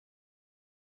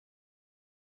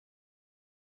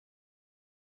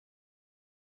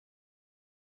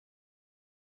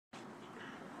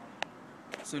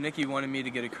So Nikki wanted me to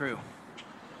get a crew.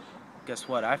 Guess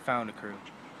what? I found a crew.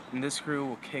 And this crew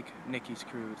will kick Nikki's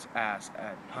crew's ass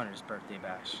at Hunter's birthday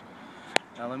bash.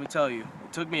 Now let me tell you,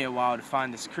 it took me a while to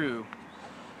find this crew,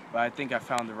 but I think I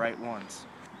found the right ones.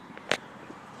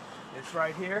 This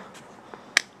right here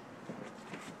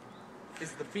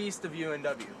is the beast of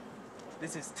UNW.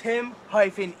 This is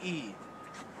Tim-E.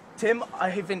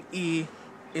 Tim-E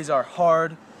is our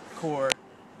hardcore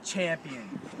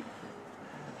champion.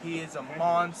 He is a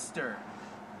monster.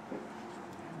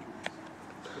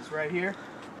 This right here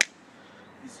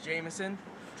is Jameson,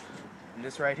 and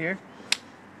this right here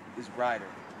is Ryder.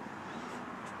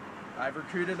 I've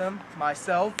recruited them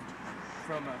myself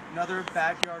from another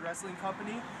backyard wrestling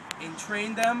company and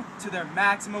trained them to their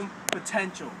maximum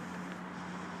potential.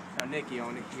 Now Nikki, I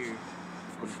want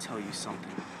to tell you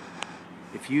something.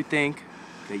 If you think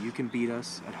that you can beat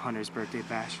us at Hunter's birthday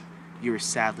bash, you are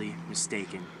sadly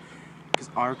mistaken, because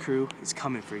our crew is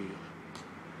coming for you.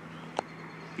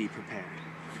 Be prepared.